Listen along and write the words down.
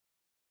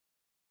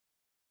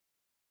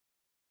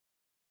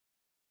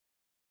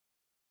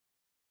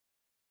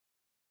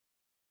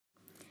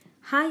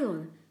Hi all,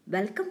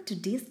 welcome to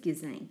ഡീസ്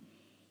cuisine.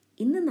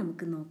 ഇന്ന്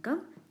നമുക്ക് നോക്കാം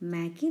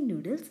മാഗി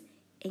നൂഡിൽസ്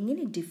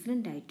എങ്ങനെ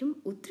ഡിഫറെൻ്റ് ആയിട്ടും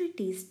ഒത്തിരി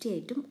ടേസ്റ്റി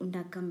ആയിട്ടും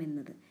ഉണ്ടാക്കാം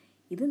എന്നത്.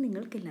 ഇത്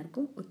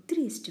നിങ്ങൾക്കെല്ലാവർക്കും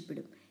ഒത്തിരി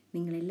ഇഷ്ടപ്പെടും.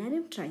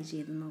 നിങ്ങളെല്ലാവരും ട്രൈ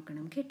ചെയ്ത്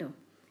നോക്കണം കേട്ടോ.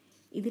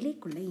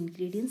 ഇതിലേക്കുള്ള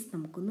ഇൻഗ്രീഡിയൻസ്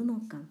നമുക്കൊന്ന്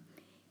നോക്കാം.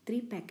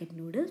 3 packet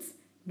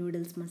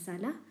noodles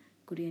masala,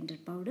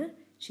 coriander powder,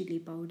 chilli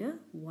powder,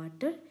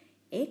 water,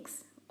 eggs,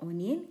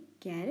 onion,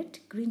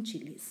 carrot, green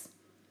chillies.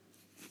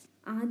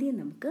 ആദ്യം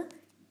നമുക്ക്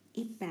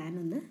ഈ പാൻ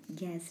ഒന്ന്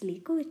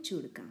ഗ്യാസിലേക്ക് വെച്ച്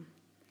കൊടുക്കാം.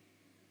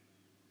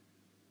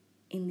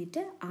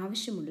 എന്നിട്ട്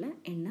ആവശ്യമുള്ള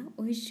എണ്ണ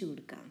ഒഴിച്ചു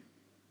കൊടുക്കാം.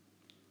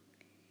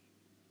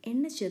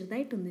 എണ്ണ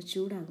ചെറുതായിട്ടൊന്ന്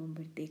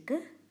ചൂടാകുമ്പോഴത്തേക്ക്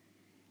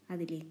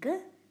അതിലേക്ക്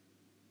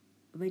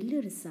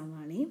വലിയൊരു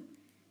സവാളയും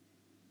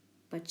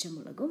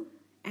പച്ചമുളകും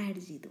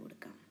ആഡ് ചെയ്ത്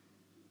കൊടുക്കാം.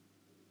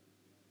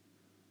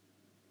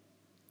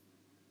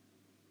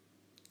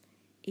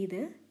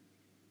 ഇത്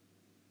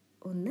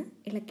ഒന്ന്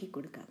ഇളക്കി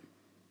കൊടുക്കാം.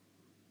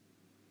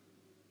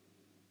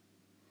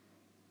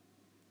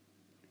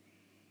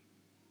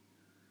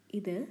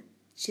 ഇത്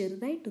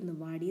ചെറുതായിട്ടൊന്ന്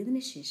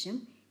വാടിയതിന് ശേഷം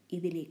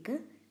ഇതിലേക്ക്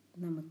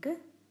നമുക്ക്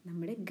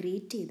നമ്മുടെ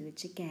ഗ്രേറ്റ് ചെയ്ത്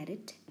വെച്ച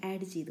ക്യാരറ്റ്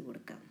ആഡ് ചെയ്ത്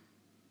കൊടുക്കാം.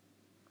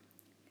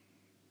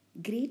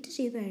 ഗ്രേറ്റ്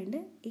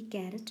ചെയ്തായതുകൊണ്ട് ഈ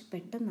ക്യാരറ്റ്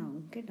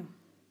പെട്ടെന്നാവും കേട്ടോ.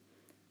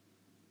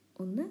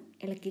 ഒന്ന്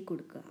ഇളക്കി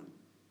കൊടുക്കുക.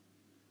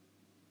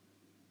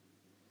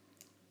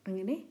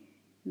 അങ്ങനെ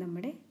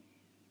നമ്മുടെ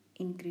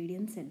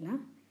ഇൻഗ്രീഡിയൻസ്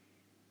എല്ലാം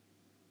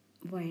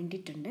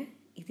വഴണ്ടിട്ടുണ്ട്.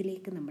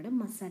 ഇതിലേക്ക് നമ്മുടെ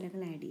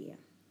മസാലകൾ ആഡ്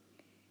ചെയ്യാം.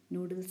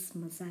 Noodles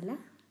masala,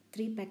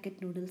 3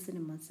 packet നൂഡിൽസിന്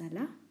masala,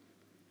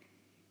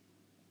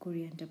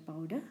 coriander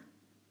powder,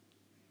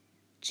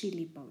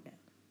 chilli powder.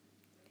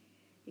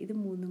 ഇത്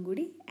മൂന്നും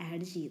കൂടി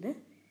ആഡ് ചെയ്ത്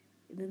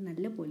ഇത്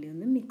നല്ലപോലെ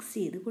ഒന്ന് മിക്സ്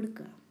ചെയ്ത്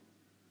കൊടുക്കുക.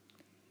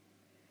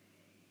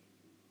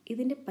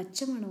 ഇതിൻ്റെ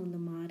പച്ചമണം ഒന്ന്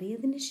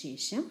മാറിയതിന്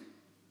ശേഷം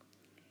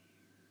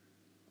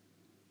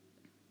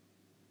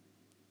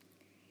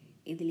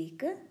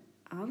ഇതിലേക്ക്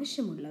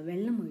ആവശ്യമുള്ള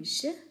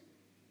വെള്ളമൊഴിച്ച്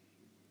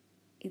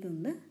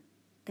ഇതൊന്ന്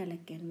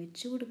തിളയ്ക്കാൻ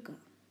വെച്ച് കൊടുക്കുക.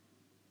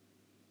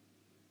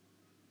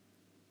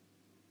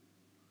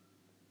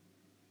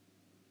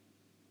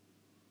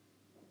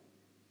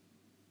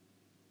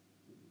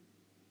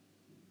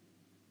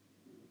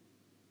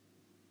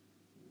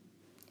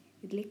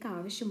 ഇതിലേക്ക്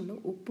ആവശ്യമുള്ള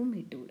ഉപ്പും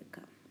ഇട്ട്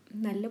കൊടുക്കുക.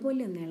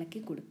 നല്ലപോലെ ഒന്ന് ഇളക്കി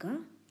കൊടുക്കുക.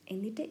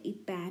 എന്നിട്ട് ഈ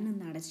പാൻ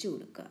ഒന്ന് അടച്ചു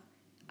കൊടുക്കുക.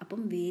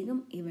 അപ്പം വേഗം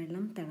ഈ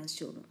വെള്ളം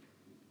തിളച്ചോളും.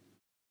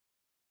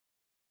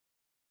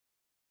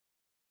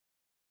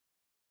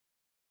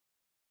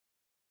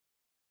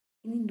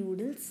 ഇനി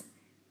നൂഡിൽസ്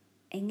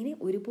എങ്ങനെ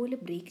ഒരുപോലെ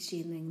ബ്രേക്ക്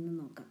ചെയ്യുന്നതെന്ന്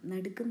നോക്കാം.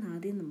 നടുക്കുന്ന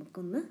ആദ്യം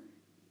നമുക്കൊന്ന്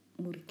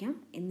മുറിക്കാം.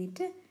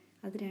 എന്നിട്ട്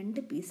അത്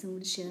 2 പീസും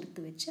കൂടി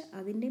ചേർത്ത് വെച്ച്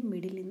അതിൻ്റെ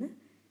മിഡിൽ നിന്ന്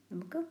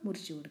നമുക്ക്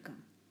മുറിച്ച് കൊടുക്കാം.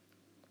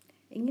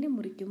 ഇങ്ങനെ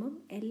മുറിക്കുമ്പം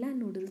എല്ലാ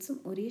നൂഡിൽസും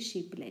ഒരേ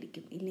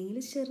ഷേപ്പിലായിരിക്കും. ഇല്ലെങ്കിൽ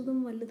ചെറുതും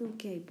വലുതും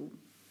ഒക്കെ ആയിപ്പോവും.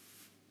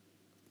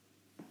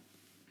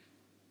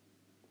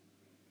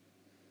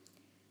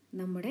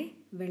 നമ്മുടെ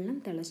വെള്ളം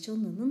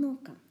തിളച്ചോന്നൊന്ന്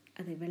നോക്കാം.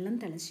 അതെ, വെള്ളം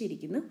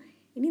തിളച്ചിരിക്കുന്നു.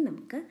 ഇനി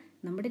നമുക്ക്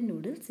നമ്മുടെ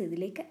നൂഡിൽസ്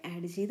ഇതിലേക്ക്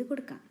ആഡ് ചെയ്ത്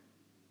കൊടുക്കാം.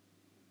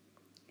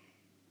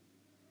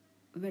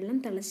 വെള്ളം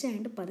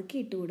തിളച്ചായതുകൊണ്ട് പതുക്കെ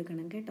ഇട്ട്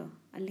കൊടുക്കണം കേട്ടോ.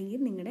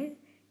 അല്ലെങ്കിൽ നിങ്ങളുടെ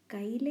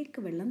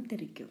കയ്യിലേക്ക് വെള്ളം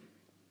തെറിക്കും.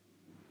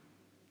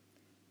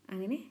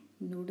 അങ്ങനെ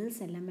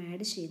നൂഡിൽസ് എല്ലാം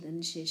ആഡ്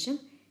ചെയ്തതിന് ശേഷം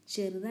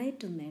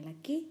ചെറുതായിട്ടൊന്ന്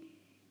ഇളക്കി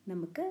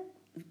നമുക്ക്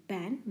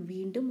പാൻ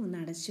വീണ്ടും ഒന്ന്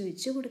അടച്ചു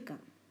വെച്ച്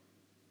കൊടുക്കാം.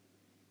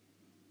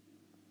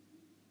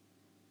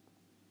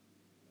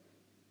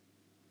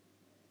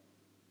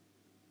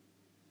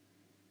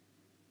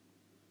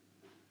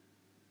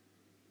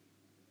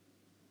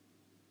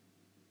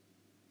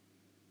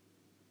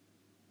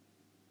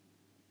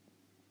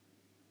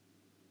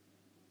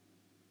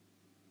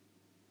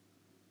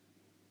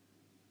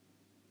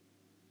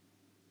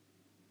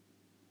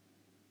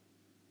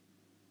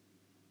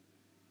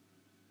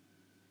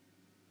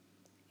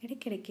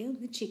 ഇടയ്ക്കിടയ്ക്ക്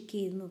ഒന്ന് ചെക്ക്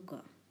ചെയ്ത് നോക്കുക.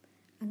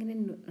 അങ്ങനെ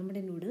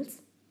നമ്മുടെ നൂഡിൽസ്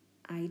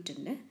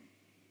ആയിട്ടുണ്ട്.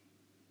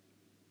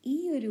 ഈ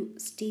ഒരു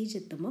സ്റ്റേജ്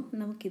എത്തുമ്പം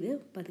നമുക്കിത്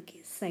പതുക്കെ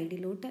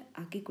സൈഡിലോട്ട്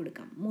ആക്കി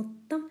കൊടുക്കാം.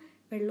 മൊത്തം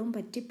വെള്ളവും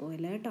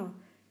പറ്റിപ്പോയില്ല കേട്ടോ.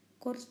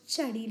 കുറച്ച്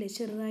അടിയിൽ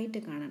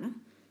ചെറുതായിട്ട് കാണണം.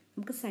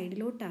 നമുക്ക്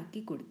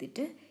സൈഡിലോട്ടാക്കി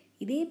കൊടുത്തിട്ട്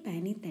ഇതേ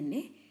പാനിൽ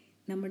തന്നെ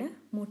നമ്മുടെ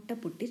മുട്ട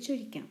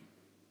പൊട്ടിച്ചൊഴിക്കാം.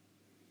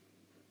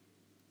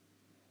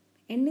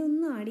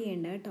 എണ്ണയൊന്നും ആഡ്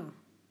ചെയ്യണ്ട കേട്ടോ.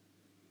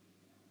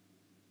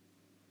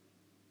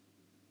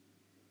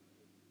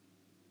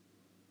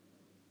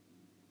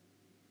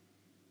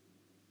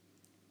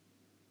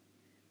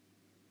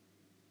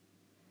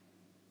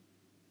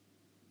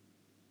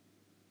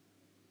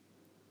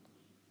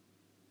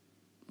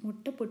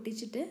 മുട്ട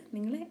പൊട്ടിച്ചിട്ട്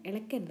നിങ്ങൾ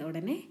ഇളക്കരുത്.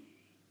 ഉടനെ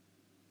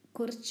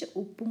കുറച്ച്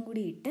ഉപ്പും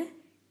കൂടി ഇട്ട്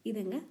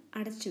ഇതങ്ങ്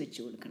അടച്ചു വെച്ച്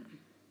കൊടുക്കണം.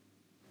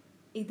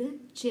 ഇത്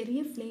ചെറിയ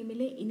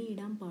ഫ്ലെയിമിൽ ഇനി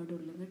ഇടാൻ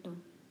പാടുള്ളൂ കേട്ടോ.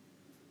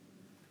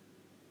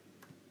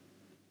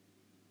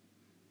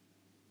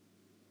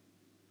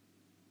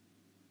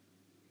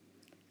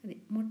 അതെ,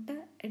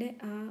 മുട്ടയുടെ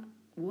ആ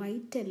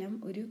വൈറ്റ് എല്ലാം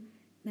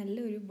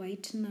നല്ലൊരു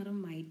വൈറ്റ്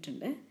നിറം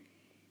ആയിട്ടുണ്ട്.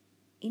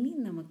 ഇനി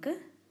നമുക്ക്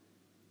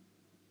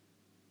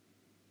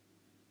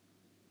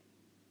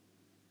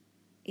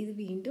ഇത്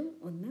വീണ്ടും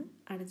ഒന്ന്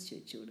അടച്ചു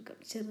വെച്ച് കൊടുക്കാം.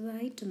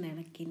 ചെറുതായിട്ടൊന്ന്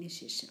ഇളക്കിയതിന്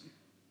ശേഷം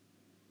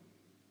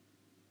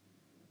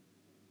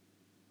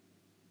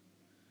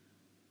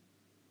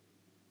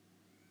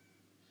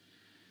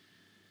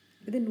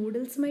ഇത്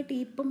നൂഡിൽസുമായിട്ട്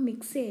ഇപ്പം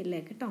മിക്സ് ചെയ്യല്ലേ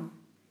കേട്ടോ.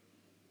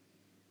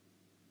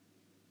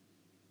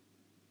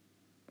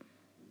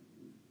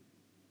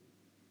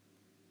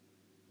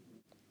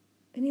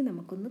 ഇനി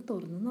നമുക്കൊന്ന്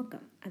തുറന്ന്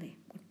നോക്കാം. അതെ,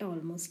 മുട്ട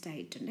ഓൾമോസ്റ്റ്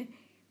ആയിട്ടുണ്ട്.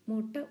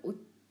 മുട്ട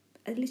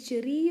അതിൽ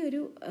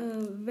ചെറിയൊരു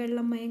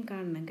വെള്ളമയം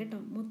കാണണം കേട്ടോ,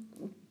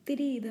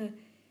 ഒത്തിരി ഇത്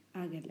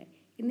ആകല്ലേ.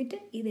 എന്നിട്ട്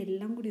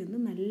ഇതെല്ലാം കൂടി ഒന്ന്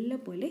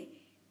നല്ലപോലെ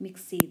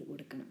മിക്സ് ചെയ്ത്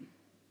കൊടുക്കണം.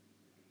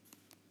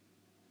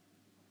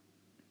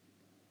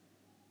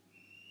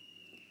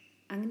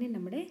 അങ്ങനെ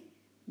നമ്മുടെ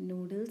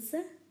നൂഡിൽസ്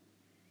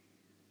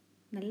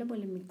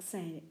നല്ലപോലെ മിക്സ്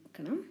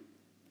ആക്കണം.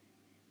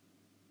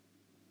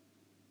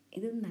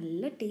 ഇത്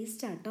നല്ല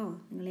ടേസ്റ്റാണ് കേട്ടോ.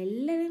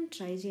 നിങ്ങളെല്ലാവരും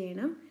ട്രൈ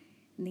ചെയ്യണം.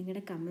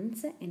 നിങ്ങളുടെ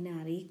കമൻസ് എന്നെ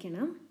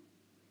അറിയിക്കണം.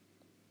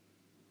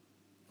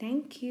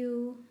 Thank you.